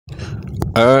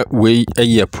We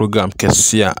a program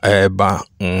kesia eba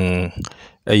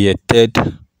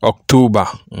 3rd October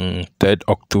 3rd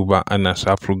October ana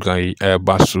sa program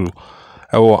eba so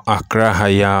ewo Accra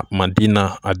Haya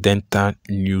Madina Adenta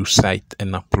new site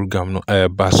na program no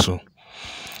eba so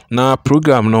na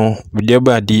program no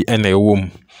bideba di ena ewom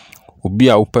obi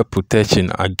a upe protection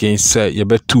against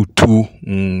yebe tutu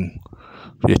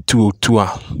ye tutu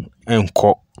a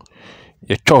enko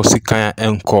ye twa sikan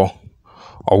enko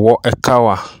owo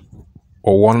ekawa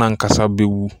owo nankasa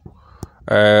bewu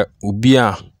obi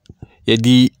a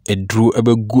yedi edru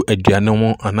ebegu aduane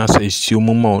ho anasa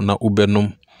esiom ma na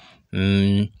ubenum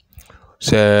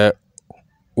se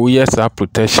oye sa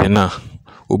protection a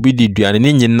obi di aduane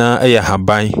ne nyina eye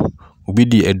haban obi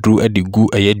di edru edigu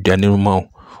eye aduane ma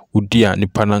udi a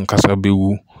nipa nankasa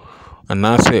bewu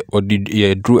anase odi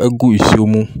edru egu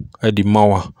esiom edi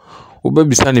mawa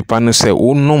obebisa nipa no se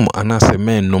wonum anase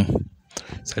menum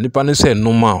sa nipa no se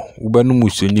numa ubenum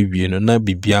usoni wie no na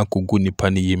bibia kogu nipa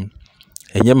no yim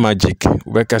enye magic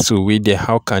ubeka se we there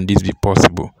how can this be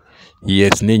possible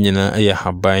yes ne nyina eye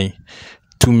haban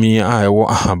tumi a ewo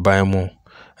ahaban mu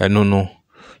eno no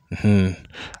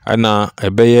ana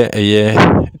ebeye eye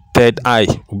third eye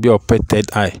obi ope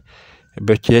third eye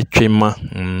ebeke twema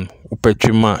upe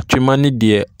twema ni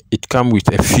de it come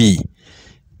with a fee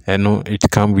eno it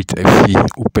come with a fee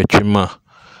upe twema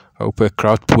upe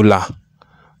crowd puller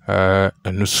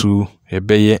enusu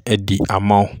ebeye edi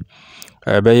amount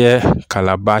ebeye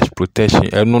calabash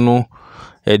protection enu no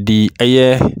edi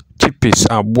eye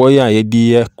chipis aboya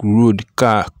yedi ye road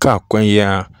ka kwan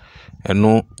ya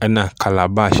enu ena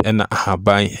calabash ena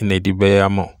ahaban ena edi beye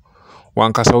amo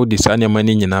wankasa odi sane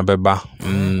mani nyina beba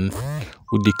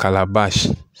udi calabash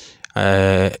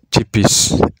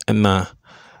chipis ena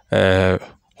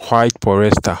white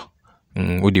forester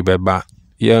udi beba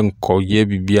yenko ye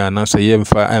bibia na se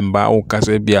yemfa emba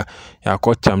ukase bia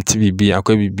yakocham ti bibia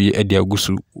akwa bibia edi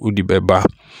agusu udi beba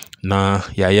na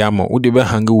yayamo udi be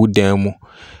hangi wudan mu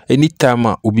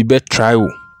anytime obi be try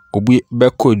obi be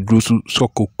ko drusu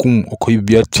sokokum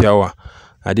okoyibia tiawa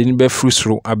ade ni be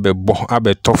frusro abebo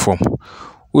abetofom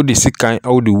udi sikan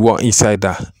udi wo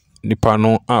insider nipa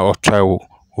no a o try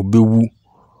obewu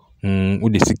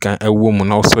udi sikan ewo mu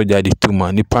na osoja di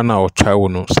tuma nipa na o try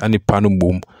no sa nipa no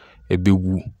bom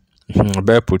ebewu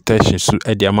be protection su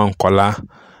edi amankola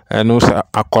eno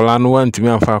akola no wantimi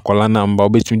amfa akola na mba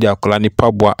obetimi di akola ni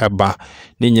paboa eba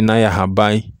ni nyina ya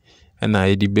haban na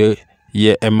edi be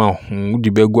ye ema udi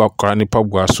be gu akola ni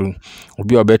paboa so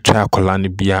obi obetwa akola ni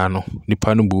bia no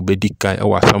nipa no bu bedika e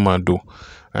wasamado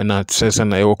na sese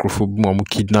na ewo krofo bi mo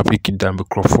kidnap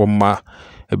krofo ma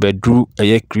ebedru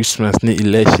eye Christmas ni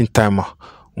election time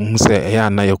se eya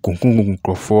na ye kunkun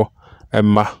krofo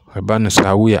emma eba no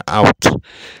sa we out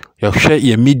ya hwe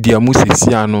ye media mu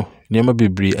sisia no niam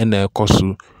bebre ena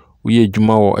ekoso we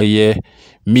adwuma wo eye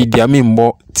media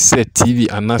membo se TV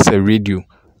anase radio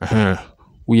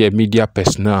we media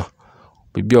personnel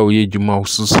bibia we adwuma wo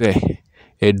so se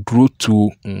edru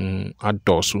to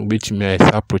adults betimi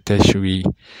esa protection we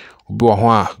obi wo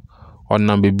ho a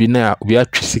onam bebi na obi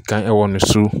atwe sikan ewo no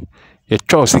so ye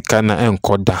twa sikan na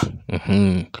enkoda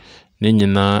ne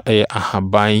nyina eye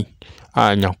ahaban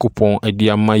a Nyankopon edi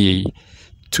amaye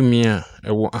tumi a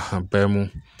ewo ahaban mu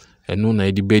enu na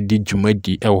edi bedi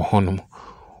dwumadi ewo honom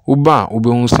uba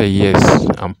ubehun say yes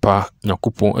ampa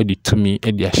Nyankopon edi tumi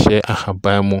edi ahye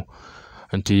ahaban mu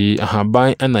anti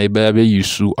ahaban ana iba be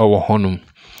yusu ewo honom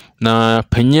na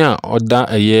panya oda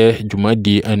eye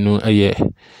dwumadi enu eye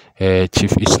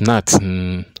chief is not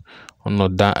ono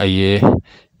da eye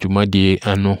dwumadi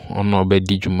anu ono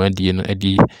bedi dwumadi no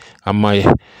edi amaye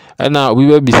na obi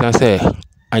be bisa se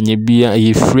anye bia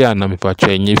ye free ana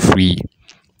mepacho enye free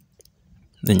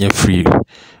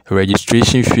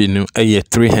registration fee no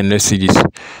 300 cedis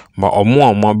but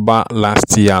omo ba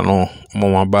last year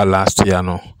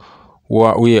no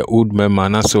we old member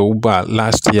na so uba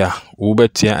last year we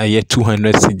betia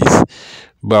 200 cedis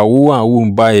but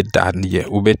we buy that year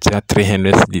we betia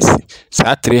 300 cedis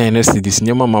sa 300 cedis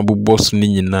nyama mabubo so ni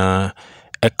nyina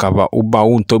ekaba uba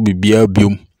unto bibia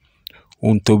biom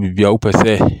unto bibia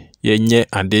upese yenye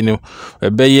ade no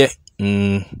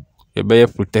ebeye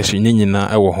protection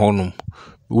nyina ewo honum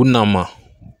unama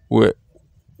we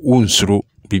unsuro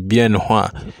bibia no ho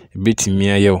a betimi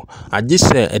ayew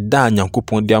agise eda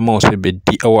Nyankopon de ama so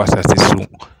bedi ewo asase so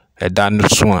eda no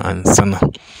so ansana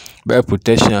be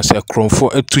protection as a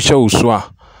kronfo etuche uso a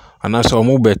anase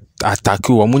omo be attack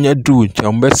wo munya du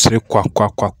chambe sire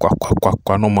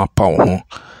kwa no mapa wo ho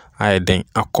ayeden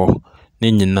akọ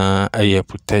ne nyina eye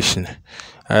protection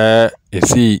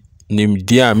esi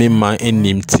nimdia me man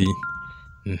enimti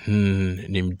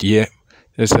nimdie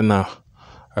Listen now.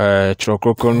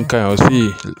 Chrokrokron can see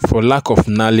for lack of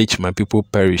knowledge, my people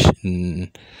perish.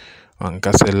 And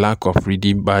can say lack of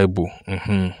reading Bible.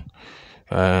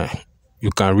 You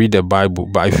can read the Bible,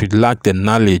 but if you lack the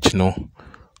knowledge, no,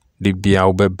 the be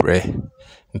bread.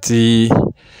 Nti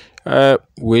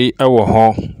we our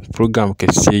home program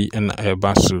kesi and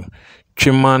basu.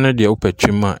 Chima na de ope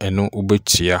chima eno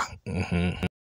ubetia.